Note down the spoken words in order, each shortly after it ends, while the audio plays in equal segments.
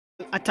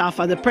At half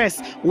of the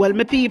press. Well,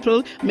 my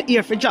people, me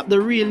here for drop the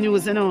real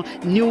news,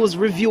 news,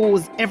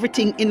 reviews,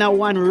 everything in a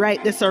one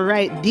right this or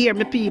right there,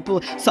 my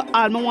people. So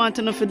all me want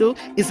to know to do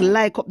is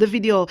like up the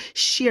video,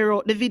 share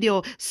out the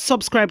video,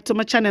 subscribe to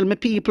my channel, my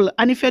people.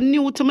 And if you're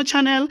new to my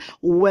channel,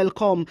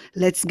 welcome.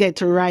 Let's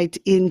get right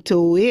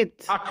into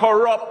it. A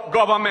corrupt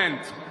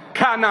government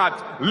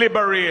cannot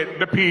liberate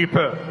the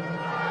people.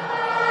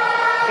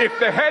 If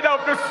the head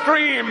of the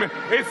stream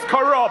is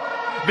corrupt,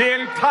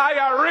 the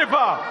entire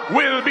river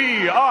will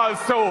be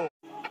also.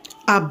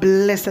 A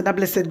blessed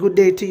good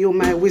day to you,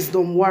 my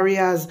wisdom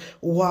warriors.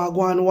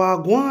 Wagwan,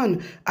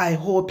 wagwan. I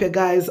hope you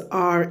guys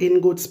are in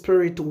good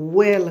spirit.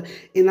 Well,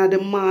 in the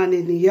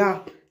morning, yeah.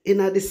 In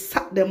the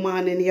Saturday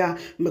morning, yeah,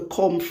 me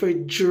come for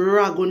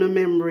drag on a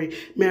memory.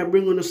 Me I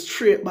bring on a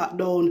straight back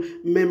down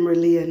memory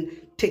lane.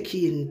 Take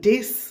in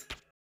this.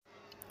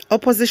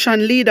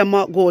 Opposition leader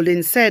Mark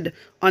Golding said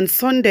on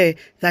Sunday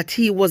that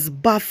he was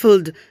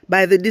baffled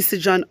by the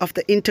decision of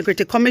the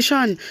Integrity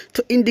Commission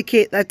to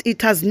indicate that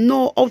it has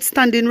no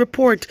outstanding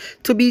report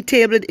to be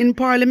tabled in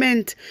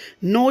Parliament,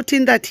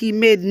 noting that he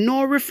made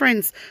no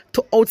reference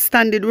to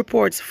outstanding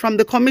reports from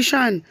the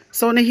Commission.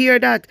 So when I hear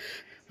that,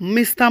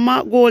 Mr.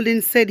 Mark Golding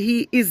said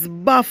he is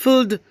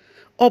baffled.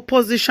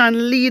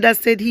 Opposition leader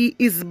said he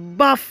is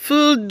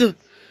baffled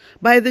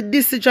by the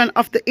decision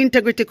of the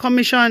Integrity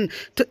Commission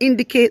to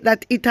indicate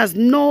that it has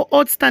no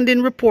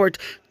outstanding report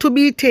to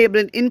be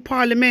tabled in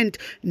Parliament,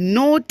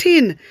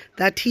 noting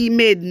that he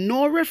made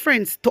no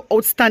reference to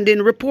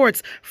outstanding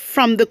reports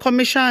from the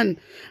Commission.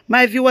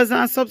 My viewers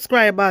and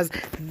subscribers,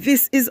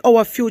 this is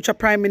our future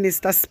Prime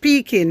Minister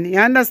speaking. You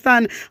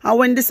understand? And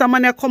when this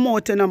man come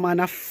out,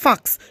 man,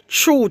 facts,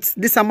 truths,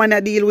 this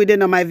man deal with,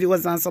 my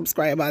viewers and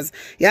subscribers.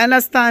 You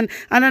understand?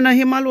 And I know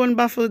him alone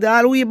baffled.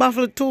 All we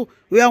baffled too.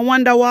 We are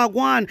wonder what go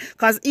on.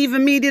 Because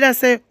even me did I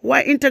say,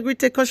 why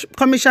Integrity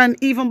Commission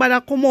even bother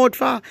come out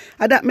for?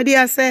 And that me did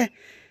I say,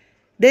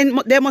 then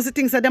they must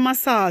think that them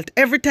assault.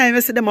 Every time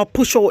I see them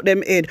push out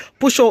them head,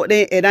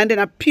 and then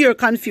a pure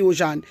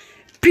confusion.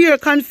 Pure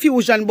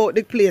confusion about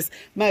the place,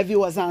 my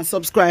viewers and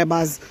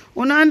subscribers.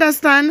 You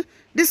understand?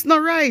 This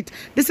not right.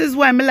 This is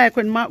why I like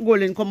when Mark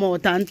Golding come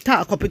out and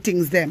talk up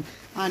things them.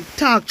 And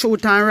talk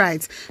truth and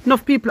rights.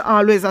 Enough people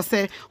always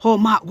say, oh,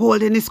 Mark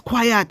Golding is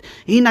quiet.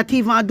 He not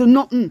even do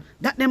nothing.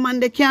 That the man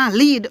they can't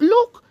lead.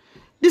 Look,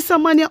 this a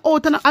man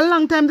out and a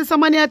long time this a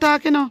man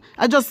talking.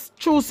 I just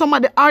choose some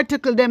of the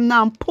article them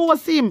now and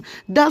post him.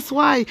 That's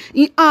why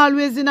he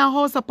always in a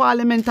House of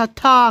Parliament to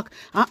talk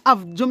and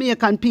have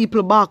Jamaican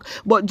people back.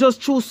 But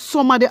just choose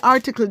some of the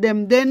article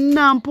them, then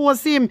now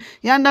post him.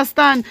 You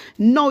understand?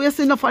 Now you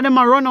see enough of them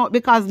a run out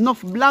because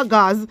enough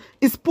bloggers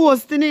is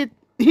posting it.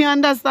 You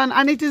understand?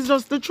 And it is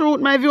just the truth,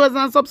 my viewers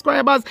and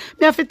subscribers.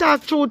 Me have to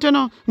talk truth,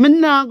 Me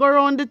not go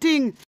around the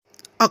thing.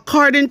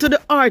 According to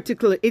the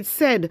article, it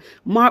said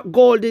Mark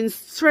Golding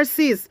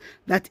stresses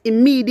that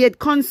immediate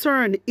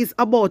concern is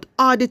about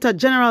Auditor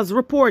General's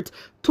report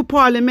to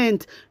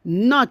Parliament,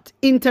 not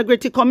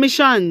Integrity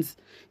Commissions.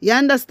 You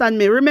understand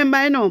me?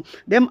 Remember,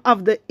 them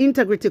have the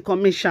Integrity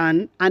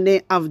Commission and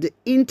they have the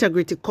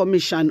Integrity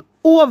Commission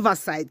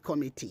Oversight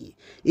Committee.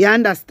 You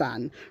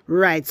understand?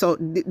 Right. So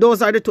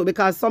those are the two,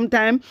 because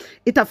sometimes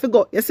it have to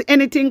go. You see,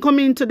 anything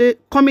coming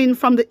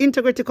from the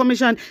Integrity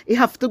Commission, it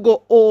have to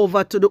go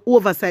over to the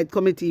Oversight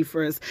Committee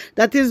first.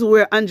 That is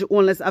where Andrew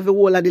Holness have a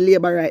whole of the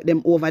labor right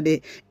them over there,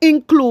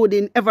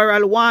 including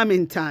Everald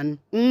Warmington,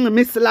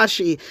 Miss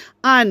Lashy,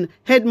 and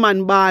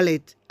Headman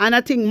Barlett. And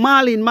I think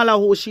Marlene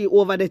Malahoshi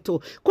over there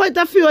too. Quite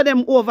a few of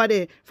them over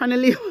there from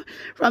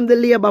the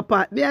Labour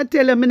part. May I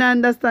tell you, I don't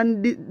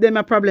understand them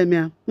a problem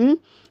here.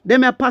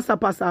 Them a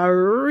passa,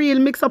 real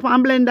mix up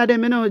and blender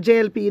them,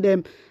 JLP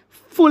them.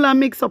 Full of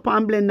mix up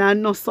and blender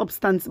and no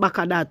substance back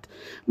of that.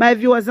 My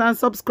viewers and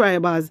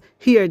subscribers,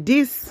 hear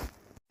this.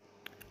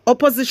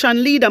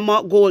 Opposition leader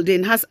Mark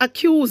Golding has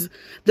accused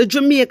the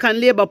Jamaican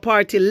Labour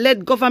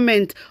Party-led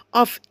government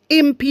of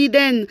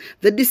impeding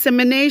the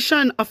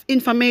dissemination of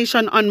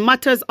information on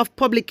matters of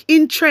public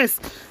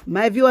interest.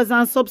 My viewers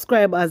and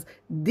subscribers,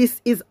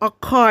 this is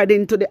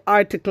according to the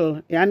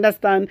article. You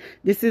understand?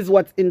 This is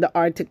what's in the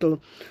article.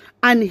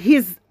 And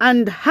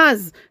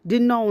has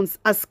denounced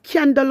as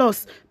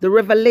scandalous the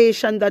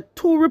revelation that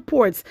two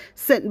reports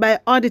sent by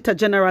Auditor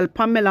General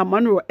Pamela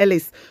Monroe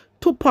Ellis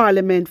to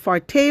Parliament for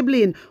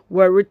tabling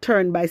were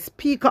returned by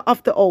Speaker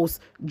of the House,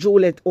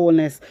 Juliet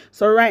Holness.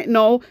 So right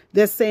now,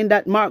 they're saying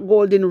that Mark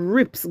Golding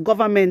rips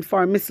government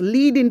for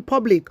misleading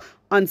public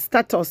on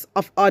status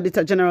of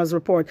Auditor General's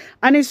report.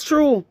 And it's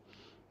true.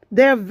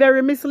 They're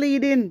very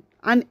misleading.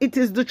 And it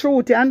is the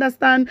truth, you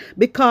understand?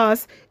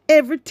 Because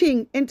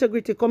everything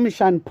Integrity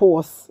Commission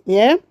posts,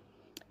 yeah?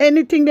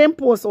 Anything they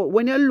post out,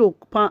 when you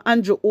look for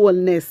Andrew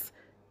Holness,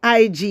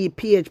 IG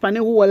page, for the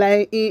whole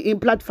in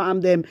platform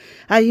them,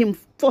 and him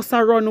fuss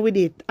run with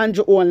it,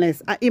 Andrew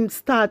Holness, and him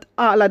start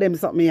all of them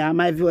something here,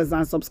 my viewers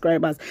and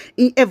subscribers.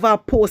 He ever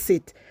post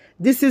it.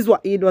 This is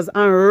what he does,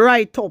 and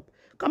right up.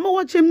 Come and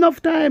watch him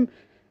enough time.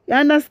 You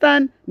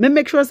understand? Me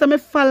make sure so me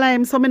follow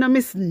him so me no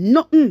miss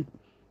nothing.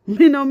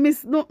 Me no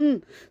miss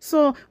nothing.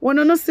 So when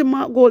I see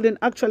Mark Golding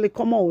actually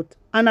come out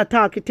and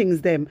attack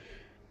things them,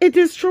 it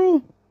is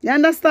true. You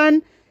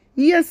understand?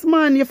 Yes,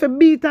 man, you have to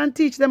beat and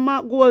teach them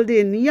Mark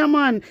Golding. Yeah,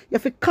 man, you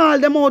have to call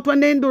them out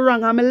when they do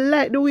wrong. I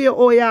like the way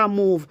you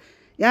move.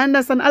 You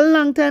understand? A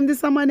long time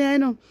this man, you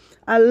know.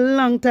 A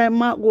long time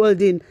Mark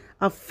Golding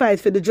a fight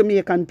for the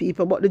Jamaican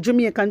people, but the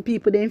Jamaican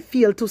people they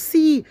fail to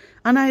see,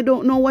 and I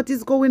don't know what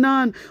is going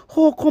on.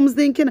 How comes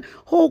thinking?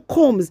 How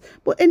comes?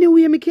 But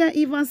anyway, me can't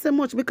even say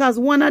much because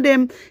one of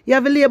them, you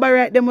have a labor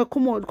right, them will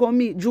come out, come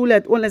meet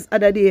Juliet one last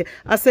other day.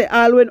 I say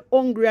all when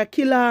hungry, I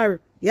kill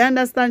her. You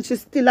understand? She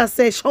still a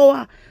say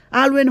shower.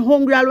 All when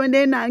hungry, all when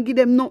they not give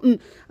them nothing,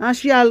 and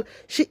she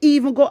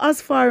even go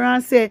as far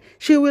and say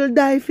she will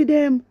die for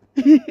them.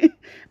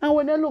 And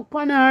when they look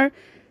upon her,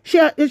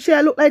 she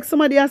look like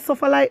somebody that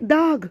suffer like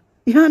dog.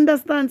 You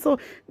understand? So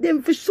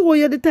them for show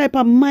you the type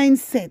of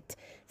mindset.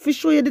 For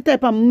show you the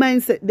type of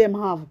mindset them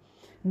have.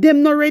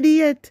 Them not ready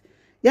yet.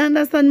 You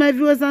understand, my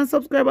viewers and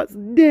subscribers?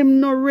 Them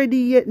not ready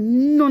yet.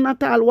 None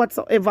at all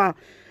whatsoever.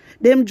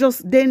 Them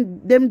just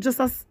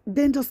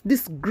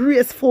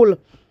disgraceful.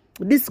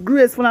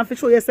 Disgraceful, and for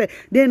sure you say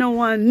they don't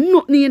want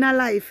nothing in a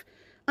life.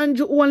 And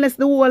unless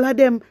the whole of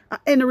them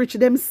enrich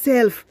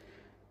themselves.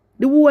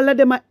 The whole of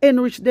them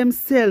enrich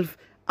themselves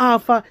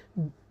off of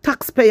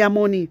taxpayer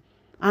money.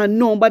 And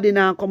nobody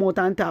now come out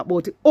and talk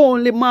about it.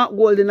 Only Mark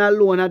Golding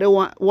alone are the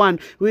one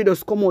we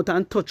just come out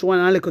and touch one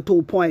and like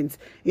 2 points.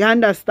 You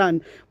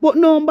understand? But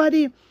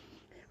nobody,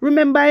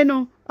 remember, you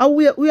know,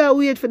 we are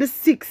wait for the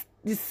six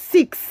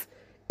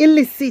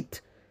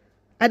illicit.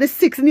 At the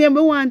 6th name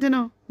we want, you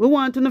know. We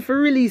want to know for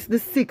release the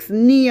 6th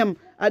name.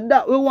 And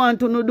that we want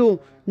to know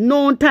do.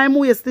 No time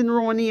wasting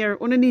around here.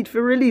 We need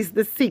to release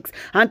the 6th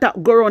and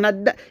that go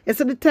around. You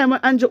see the time when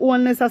Andrew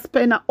Holness has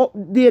spent an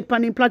update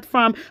on the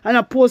platform and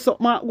a post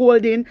up Mark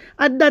Golding.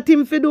 And that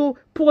him for do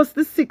post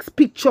the 6th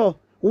picture.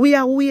 We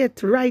are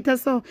wait right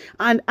as so.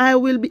 And I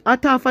will be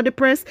at half of the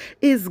press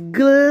is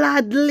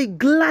gladly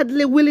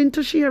willing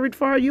to share it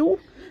for you.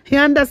 You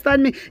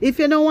understand me? If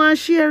you don't want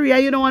to share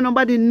it, you don't want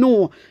nobody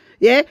know.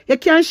 Yeah, you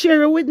can't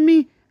share it with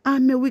me.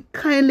 And may we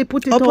kindly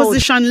put it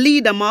Opposition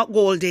leader Mark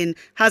Golding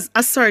has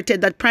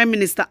asserted that Prime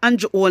Minister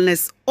Andrew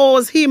Holness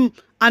owes him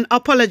an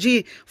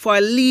apology for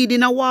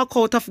leading a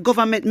walkout of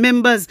government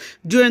members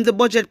during the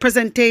budget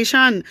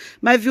presentation.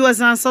 My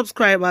viewers and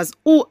subscribers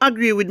who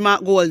agree with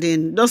Mark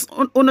Golding, just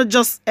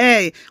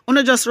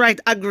write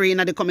agree in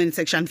the comment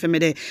section for me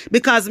there.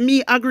 Because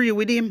me agree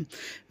with him.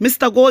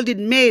 Mr.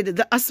 Golding made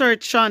the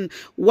assertion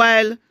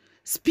while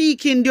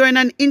speaking during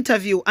an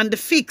interview on The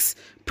Fix.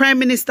 Prime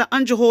Minister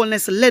Andrew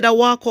Holness led a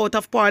walkout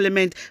of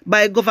Parliament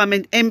by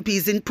government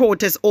MPs in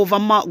protest over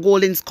Mark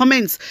Golding's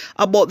comments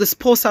about the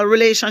spousal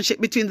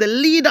relationship between the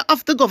leader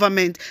of the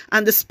government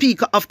and the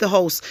Speaker of the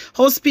House.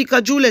 House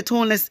Speaker Juliet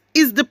Holness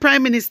is the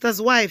Prime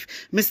Minister's wife.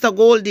 Mr.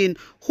 Golding,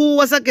 who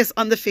was a guest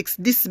on The Fix,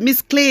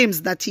 dismissed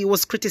claims that he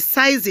was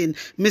criticizing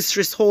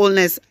Mistress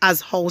Holness as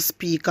House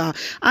Speaker.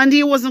 And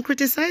he wasn't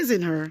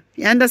criticizing her.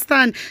 You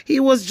understand? He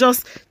was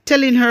just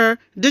telling her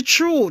the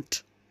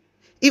truth.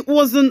 It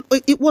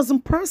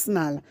wasn't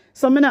personal.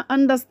 So I mean, I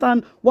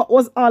understand what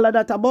was all of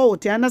that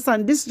about. You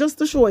understand? This just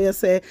to show you,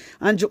 say,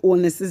 Andrew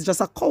Holness is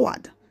just a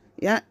coward.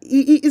 Yeah,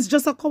 he is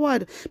just a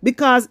coward.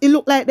 Because it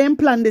looked like them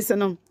plan this, you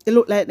know. It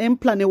looked like them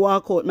plan the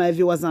walkout, my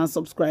viewers and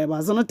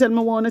subscribers. So don't tell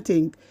me what I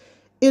think.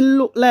 It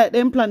looked like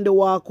them plan the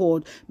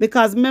walkout.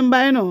 Because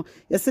remember, you know,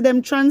 you see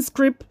them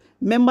transcript.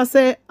 Remember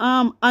say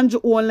Andrew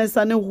Holness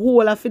and the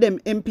whole of them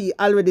MP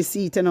already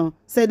see it, you know.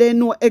 Say they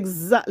know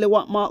exactly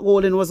what Mark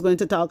Golding was going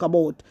to talk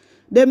about.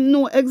 Them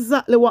know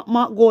exactly what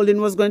Mark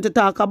Golding was going to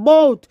talk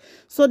about.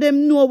 So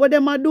them know what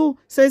them a do.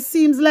 So it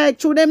seems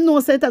like through them know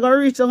say it going to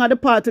reach on at the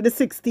part of the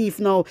 16th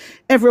now.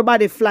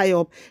 Everybody fly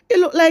up. It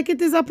look like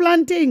it is a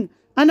planting.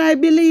 And I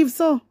believe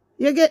so.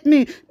 You get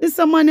me? This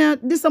a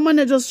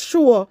man just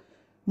show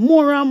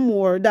more and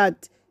more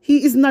that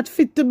he is not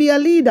fit to be a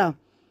leader.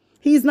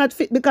 He is not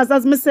fit because,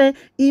 as me say,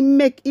 he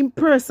make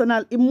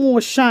impersonal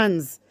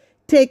emotions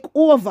take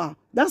over.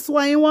 That's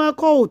why he walk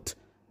out.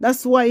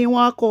 That's why he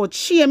walk out.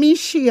 Shame in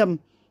shame.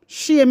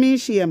 Shame in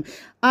shame.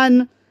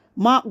 And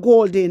Mark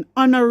Golding,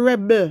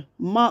 honorable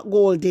Mark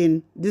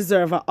Golding,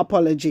 deserve an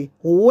apology.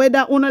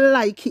 Whether you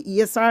like it,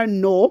 yes or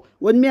no.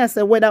 When me I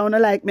say whether you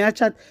like me, I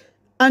chat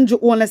Andrew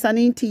Holness and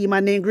his team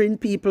and the green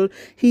people,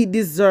 he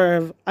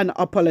deserve an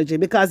apology.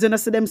 Because you know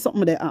see them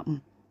something that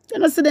happen. You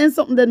know see them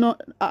something that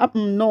not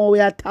happen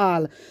nowhere at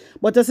all.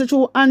 But you see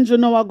through Andrew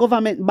now a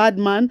government bad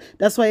man.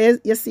 That's why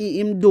you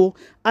see him do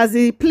as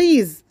he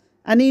please.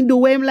 And he do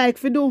what him like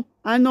to do.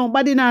 And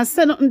nobody not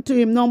say nothing to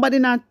him. Nobody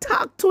not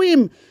talk to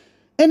him.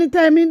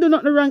 Anytime he do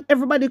nothing wrong,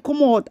 everybody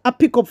come out and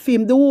pick up for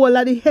him. The whole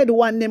of the head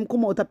one them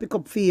come out and pick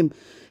up for him.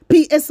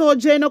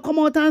 PSOJ no come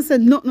out and say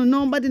nothing.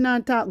 Nobody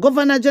not talk.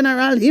 Governor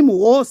General, him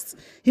worse.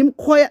 Him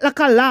quiet like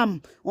a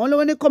lamb. Only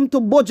when it come to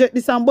budget,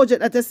 this and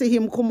budget that I see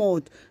him come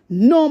out.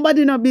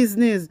 Nobody no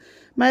business.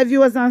 My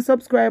viewers and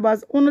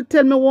subscribers, wanna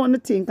tell me what you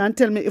think and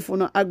tell me if you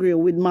don't agree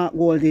with Mark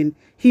Golding.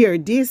 Hear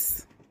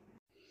this.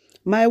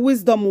 My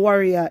wisdom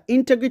warrior,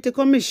 Integrity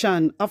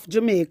Commission of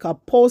Jamaica,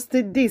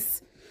 posted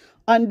this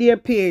on their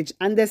page,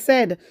 and they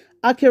said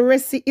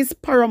accuracy is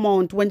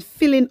paramount when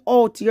filling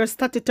out your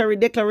statutory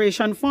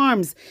declaration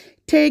forms.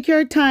 Take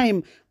your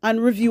time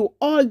and review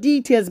all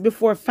details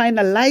before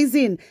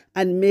finalizing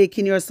and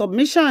making your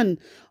submission.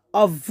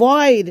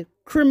 Avoid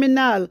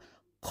criminal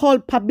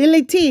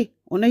culpability.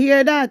 Wanna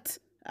hear that?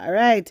 All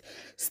right.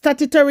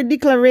 Statutory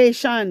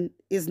declaration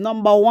is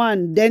number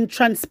 1. Then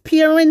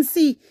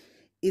transparency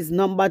is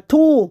number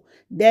 2.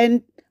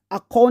 Then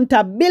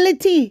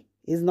accountability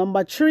is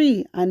number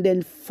 3. And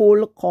then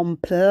full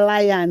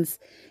compliance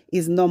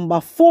is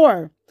number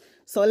 4.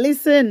 So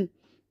listen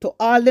to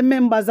all the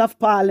members of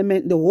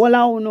parliament, the whole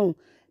of you.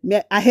 Me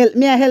I help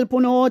you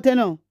out, you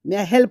know. Me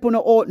I help you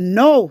out.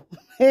 No.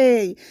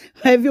 Hey,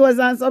 my viewers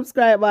and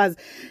subscribers,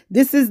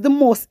 this is the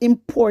most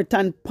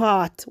important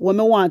part when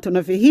I want to know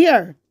if you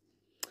hear.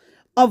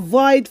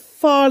 Avoid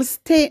false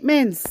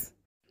statements.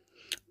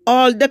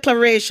 All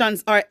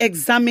declarations are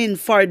examined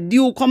for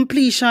due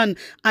completion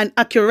and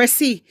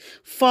accuracy.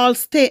 False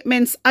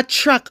statements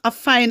attract a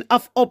fine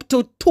of up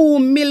to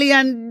 $2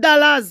 million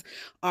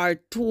or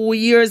 2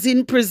 years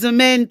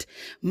imprisonment.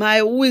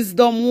 My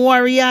wisdom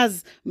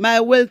warriors, my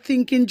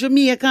well-thinking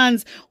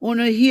Jamaicans,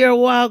 wanna hear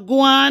what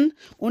go on?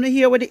 Wanna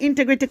hear what the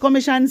Integrity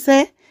Commission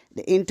say?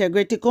 The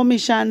Integrity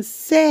Commission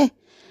say,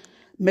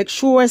 make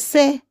sure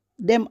say,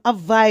 them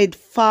avoid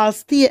false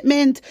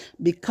statement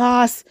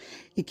because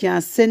you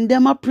can send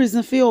them a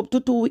prison fee up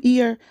to 2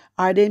 years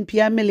or then pay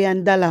 $1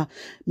 million.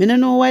 Me don't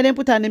know why they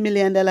put on $1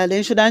 million.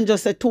 They should have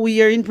just say 2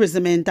 year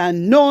imprisonment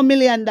and no $1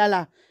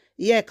 million.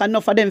 Yeah, cause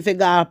enough of them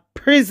figure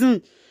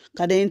prison.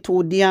 Cause they ain't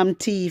too damn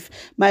thief.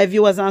 My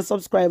viewers and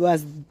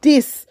subscribers,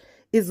 this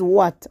is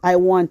what I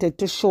wanted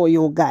to show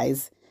you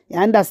guys. You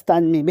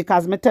understand me?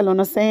 Because me tell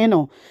you, say, you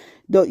know,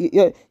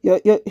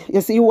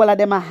 you see all of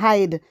them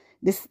hide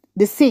the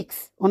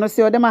 6. You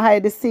see how them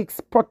hide the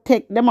 6,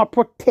 protect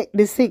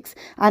the 6,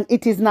 and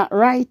it is not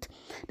right.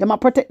 Them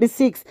protect the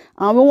 6,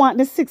 and we want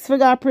the 6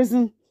 figure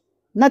prison.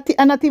 Not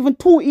even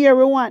 2 years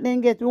we want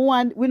them get.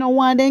 We don't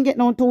want them get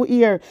no 2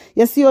 years.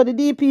 You see how the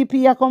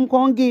DPP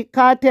come give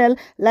cartel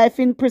life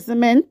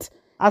imprisonment.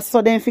 As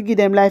so then give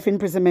them life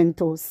imprisonment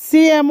too.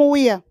 Same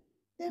way.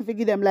 Then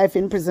give them life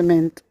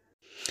imprisonment.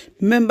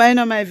 Remember, you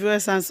know, my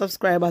viewers and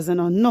subscribers, you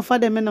know, enough of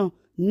them, you know.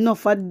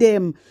 Enough of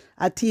them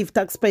a thief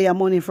taxpayer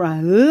money for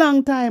a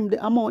long time.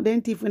 The amount they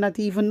thief we not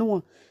even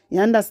know. You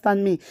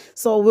understand me?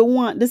 So we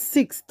want the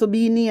 6 to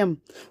be named.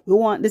 We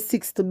want the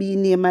 6 to be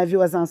named, my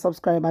viewers and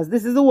subscribers.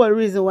 This is the whole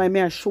reason why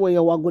I show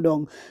you what go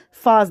down.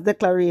 False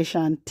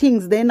declaration.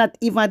 Things they not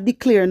even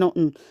declare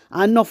nothing.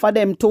 Enough of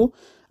them too.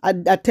 I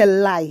tell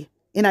lie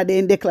in a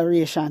day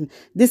declaration.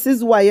 This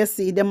is why you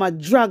see them a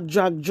drag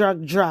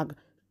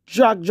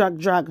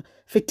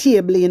for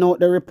tabling out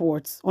the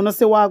reports. You know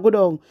say what go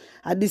down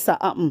and this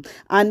happen.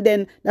 And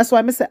then that's why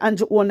I say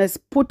Andrew Holness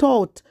put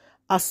out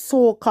a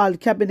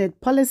so-called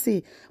cabinet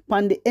policy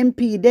upon the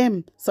MP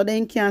them so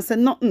they can't say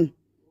nothing.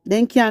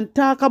 They can't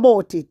talk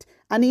about it.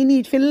 And he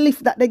need to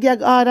lift that the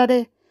gag order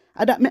there.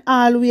 And that me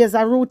always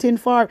are rooting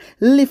for.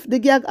 Lift the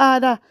gag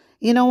order.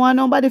 You don't want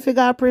nobody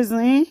figure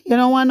prison, eh? You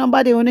don't want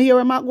nobody. When you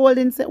hear Mark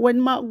Golding say,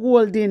 when Mark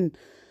Golding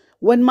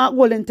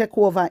take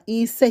over,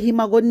 he say he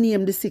ma go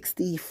name the 6th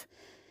thief.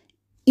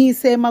 He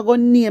say I'm going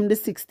to name the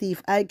 6th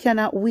thief. I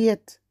cannot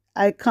wait.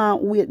 I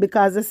can't wait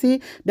because you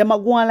see, them are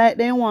going like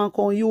they want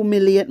to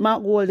humiliate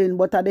Mark Golding,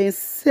 but they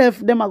self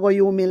them are going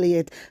to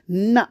humiliate,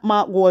 not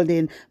Mark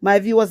Golding. My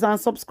viewers and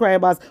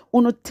subscribers,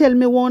 uno tell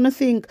me what you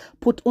think.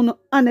 Put uno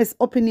honest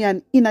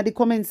opinion in the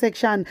comment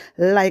section.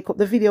 Like up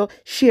the video,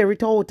 share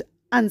it out,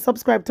 and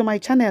subscribe to my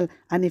channel.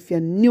 And if you're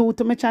new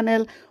to my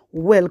channel,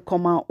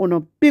 welcome on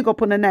uno big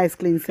up on a nice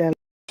clean cell.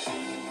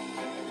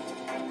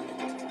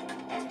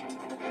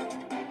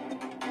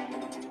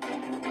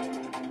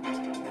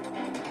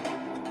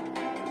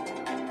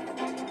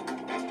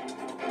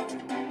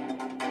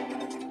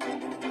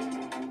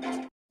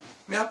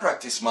 I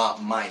practice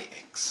my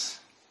ex.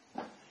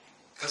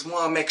 Because I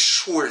want to make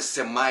sure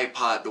say my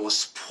part don't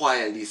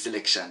spoil this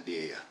election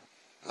day.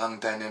 Long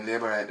time them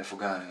labor right there for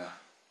gone, you know.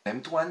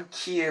 Them too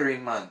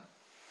uncaring, man.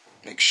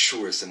 Make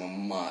sure say my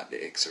mark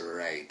the ex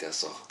right there,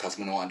 so. Because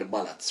I don't want the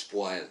ballot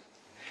spoil.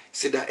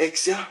 See that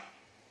ex, yeah?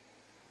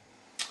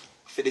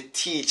 For the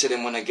teacher,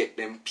 them want to get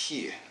them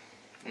pay.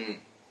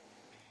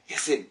 You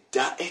see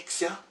that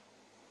ex, yeah?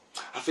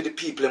 And for the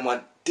people them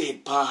want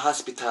dead on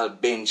hospital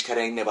bench because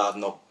they never have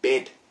no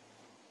bed.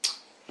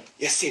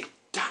 You see,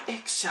 that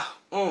ex, yeah.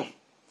 And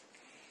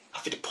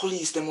for the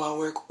police, them want to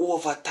work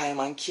overtime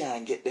and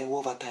can't get them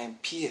overtime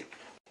pay.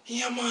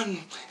 Yeah, man.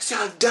 See,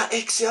 that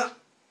ex, yeah.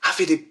 And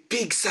for the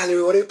big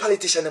salary, what the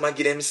politician them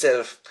give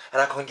themselves, and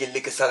I can't get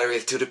little salary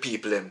to the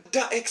people, them.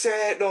 That ex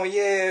right now,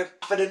 yeah.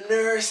 For the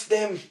nurse,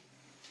 them.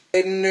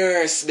 The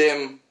nurse,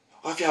 them.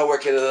 Or if you are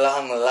working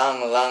long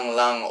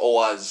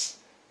hours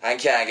and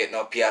can't get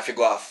no pay, if you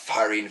go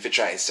foreign if you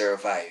try to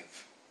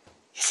survive.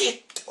 You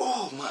see,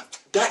 oh man,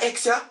 that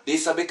ex, yeah,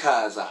 this is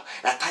because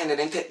that time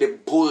they take the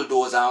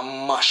bulldozer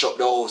and mash up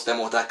the house them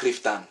out of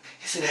Clifton.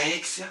 You see that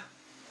ex, yeah?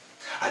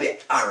 and the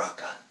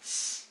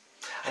arrogance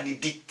and the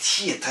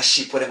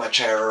dictatorship where them a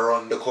try to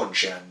run the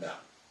country under.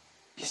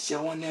 You see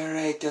one there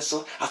right there,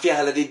 so I feel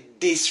all of the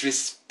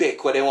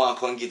disrespect what they want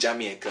to come give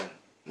Jamaican.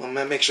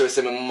 I make sure I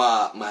say me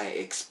mark my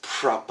ex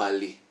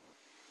properly.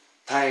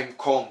 Time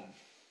come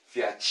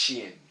for a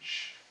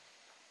change.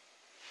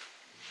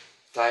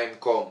 Time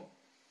come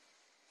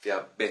for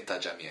a better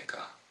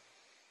Jamaica.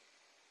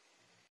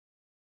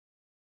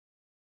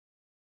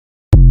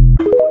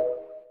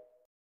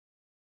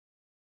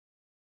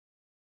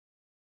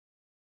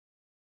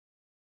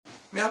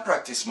 Me I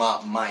practice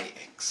my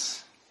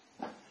ex.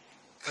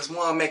 Because I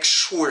want to make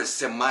sure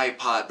say my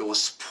part don't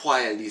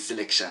spoil this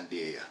election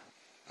day.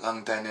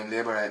 Long time them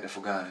labor right there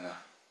for gone, you know.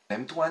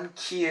 Them two one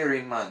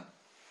caring man.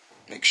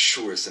 Make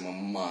sure say I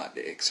mark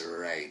the ex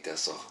right there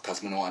so.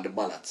 Because I don't want the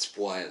ballot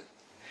spoil.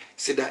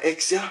 See that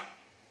ex yeah?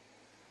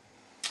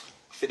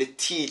 For the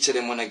teacher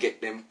them wanna get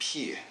them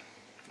pay.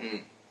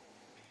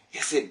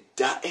 You see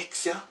that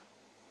ex yeah?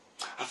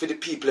 And for the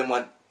people them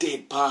want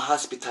dead pan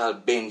hospital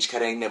bench because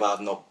they never have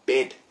no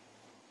bed.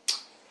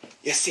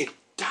 You see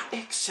that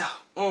ex yeah?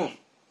 And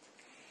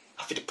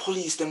for the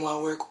police them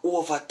want work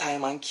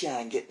overtime and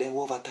can't get them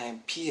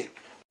overtime pay.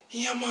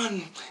 Yeah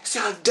man, see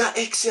how that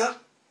ex yeah?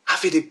 And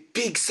for the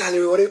big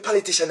salary what the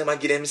politician them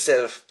give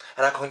themselves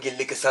and I can't get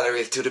little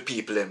salary to the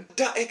people them.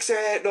 That ex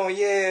right now,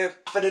 yeah.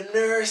 For the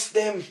nurse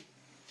them.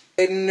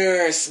 The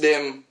nurse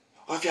them.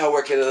 Or if you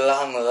working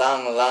long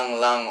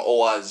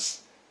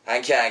hours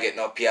and can't get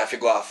no pay if you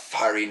go off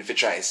foreign to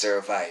try to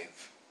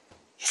survive.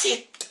 You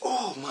see,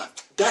 oh man,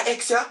 that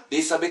ex yeah?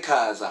 This is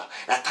because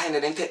that time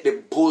they take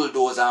the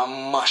bulldozer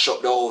and mash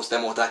up the house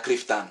them out of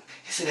Clifton.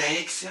 You see that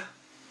ex yeah?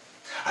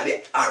 And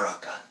the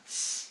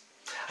arrogance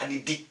and the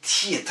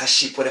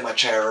dictatorship where them a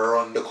try to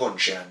run the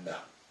country under.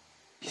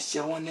 You see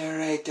one there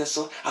right there,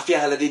 so I feel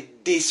all of the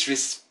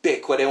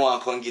disrespect what they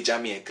want to come give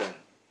Jamaican.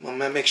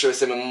 I make sure I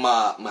say me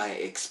mark my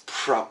ex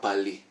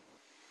properly.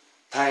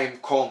 Time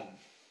come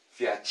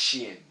for a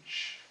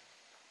change.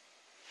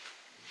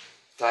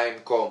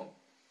 Time come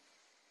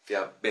for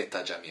a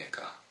better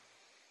Jamaica.